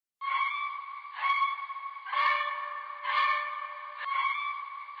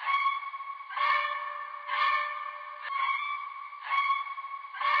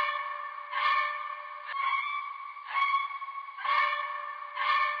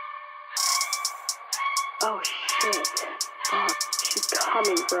Oh shit. Fuck, she's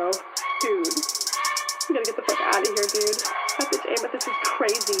coming, bro. Dude. You gotta get the fuck out of here, dude. That bitch Amethyst is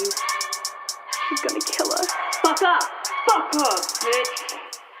crazy. She's gonna kill us. Fuck up! Fuck up, bitch!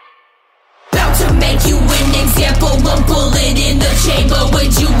 About to make you an example. One bullet in the chamber. Would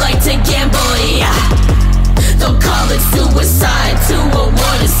you like to gamble? Yeah. They'll call it suicide to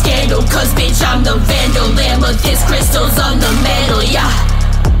avoid a scandal. Cause bitch, I'm the vandal. Amethyst crystals on the mantle, yeah.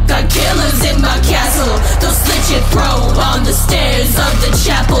 Got killers in my castle. They'll slit your throat on the stairs of the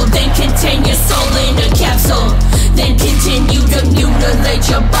chapel. Then contain your soul in a capsule. Then continue to mutilate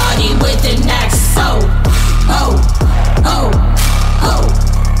your body with an axe. So, oh, oh, oh,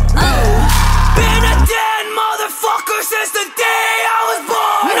 oh. Been a dead motherfucker since the day I was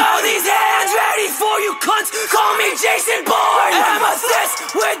born. Know these hands ready for you cunts. Call me Jason Bourne.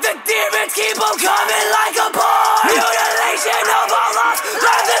 Amethyst with the demons, keep them coming like a porn. Mutilation of all lost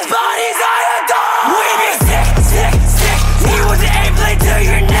lifeless bodies I adore. We be sick, sick, sick. Me with the aim blade to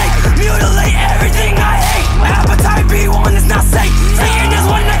your neck. Mutilate everything I hate. Appetite B1 is not safe. Satan is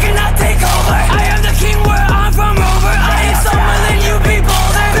one that cannot take over. I am the king where I'm from over. I am somewhere than you be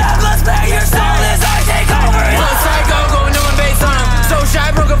bolder. Bad blood spare your soul as I take over. Blood psycho, going no one base on him. So shy,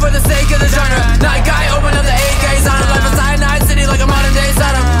 broken for the sake of the genre. Night guy, open up the AKs on him. Life a cyanide city like a modern day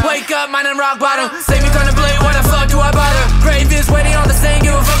Sodom. Wake up, mine and rock bottom. Save me contemplate, why the fuck do I bother? Grave is waiting on the same.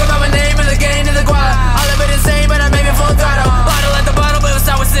 Give a fuck about my name and the gain and the guala. All of it insane, but I made it full throttle. Bottle at the bottle, but it was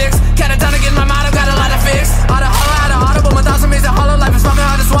start with 6. Catatonic in my motto, got a lot of fix. Out of hollow, out of audible, my thoughts are made hollow. Life is fucking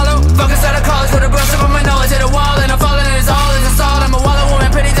hard to swallow. Focus out of college with a brush up on my nose. Hit a wall and I'm falling and it's all is assault. I'm a wallow woman,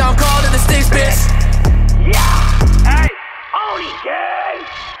 pity down, call to the sticks, bitch. Yeah, hey, ONI gang.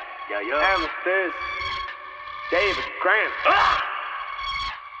 Yeah, Amethyst, David, Graham.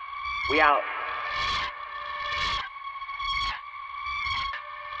 We out.